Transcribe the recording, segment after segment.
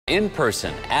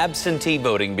In-person absentee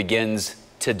voting begins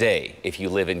today if you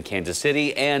live in Kansas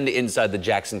City and inside the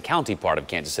Jackson County part of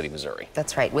Kansas City, Missouri.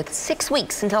 That's right. With 6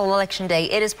 weeks until Election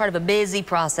Day, it is part of a busy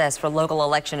process for local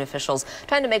election officials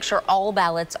trying to make sure all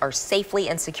ballots are safely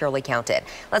and securely counted.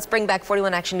 Let's bring back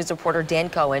 41 Action News reporter Dan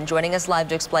Cohen joining us live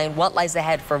to explain what lies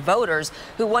ahead for voters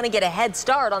who want to get a head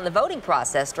start on the voting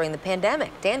process during the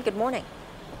pandemic. Dan, good morning.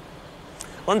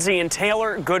 Lindsay and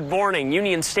Taylor, good morning.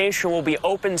 Union Station will be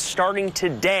open starting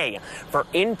today for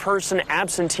in-person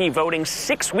absentee voting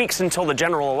 6 weeks until the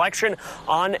general election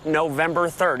on November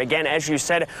 3rd. Again, as you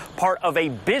said, part of a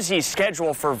busy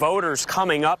schedule for voters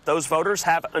coming up. Those voters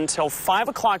have until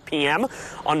 5 p.m.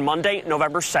 on Monday,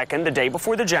 November 2nd, the day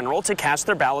before the general, to cast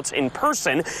their ballots in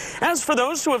person. As for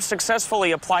those who have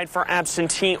successfully applied for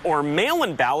absentee or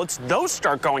mail-in ballots, those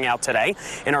start going out today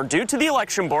and are due to the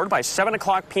election board by 7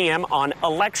 p.m. on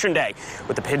Election Day.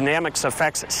 With the pandemic's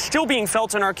effects still being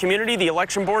felt in our community, the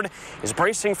election board is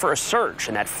bracing for a surge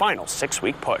in that final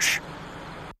 6-week push.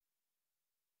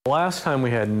 Last time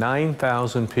we had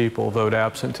 9,000 people vote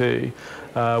absentee,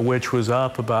 which was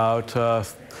up about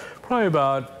probably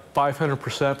about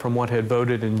 500% from what had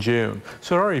voted in June.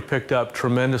 So it already picked up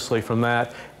tremendously from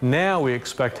that. Now we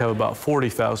expect to have about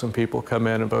 40,000 people come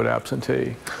in and vote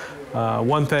absentee.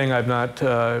 One thing I've not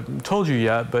told you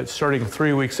yet, but starting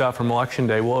 3 weeks out from Election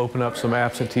Day, we'll open up some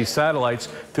absentee satellites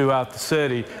throughout the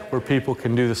city where people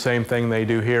can do the same thing they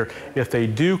do here. If they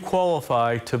do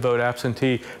qualify to vote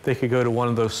absentee, they could go to one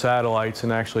of those satellites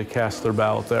and actually cast their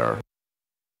ballot there.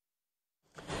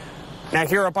 Now,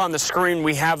 here up on the screen,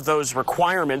 we have those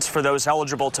requirements for those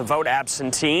eligible to vote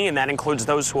absentee, and that includes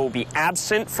those who will be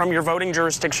absent from your voting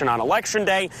jurisdiction on Election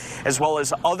Day, as well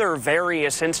as other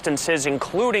various instances,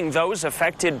 including those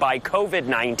affected by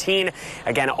COVID-19.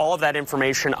 Again, all of that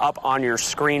information up on your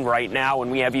screen right now,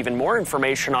 and we have even more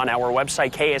information on our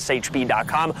website,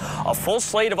 kshb.com, a full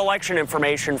slate of election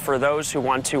information for those who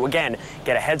want to, again,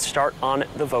 get a head start on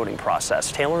the voting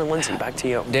process. Taylor and Lindsay, back to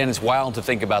you. Dan, it's wild to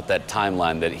think about that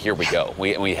timeline that here we go.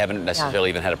 We haven't necessarily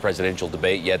even had a presidential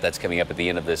debate yet. That's coming up at the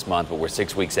end of this month, but we're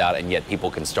 6 weeks out, and yet people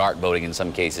can start voting in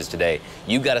some cases today.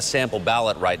 You've got a sample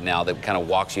ballot right now that kind of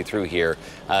walks you through here.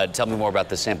 Tell me more about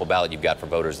the sample ballot you've got for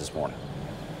voters this morning.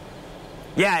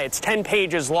 Yeah, it's 10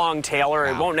 pages long, Taylor.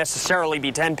 Wow. It won't necessarily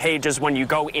be 10 pages when you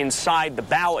go inside the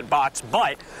ballot box,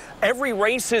 but every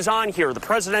race is on here. The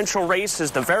presidential race is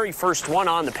the very first one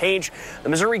on the page. The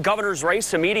Missouri governor's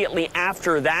race immediately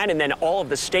after that, and then all of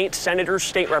the state senators,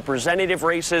 state representative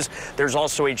races. There's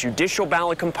also a judicial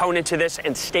ballot component to this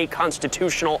and state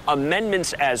constitutional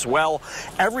amendments as well.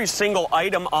 Every single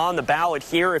item on the ballot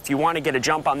here, if you want to get a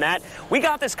jump on that, we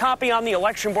got this copy on the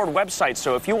election board website.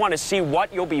 So if you want to see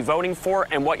what you'll be voting for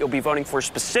and what you'll be voting for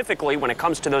specifically when it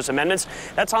comes to those amendments,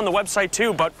 that's on the website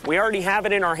too. But we already have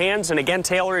it in our hands. And again,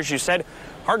 Taylor, as you said,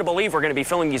 hard to believe we're going to be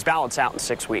filling these ballots out in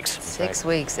 6 weeks. 6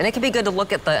 weeks. And it can be good to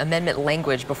look at the amendment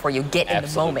language before you get in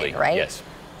the moment, right? Yes.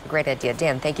 Great idea.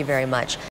 Dan, thank you very much.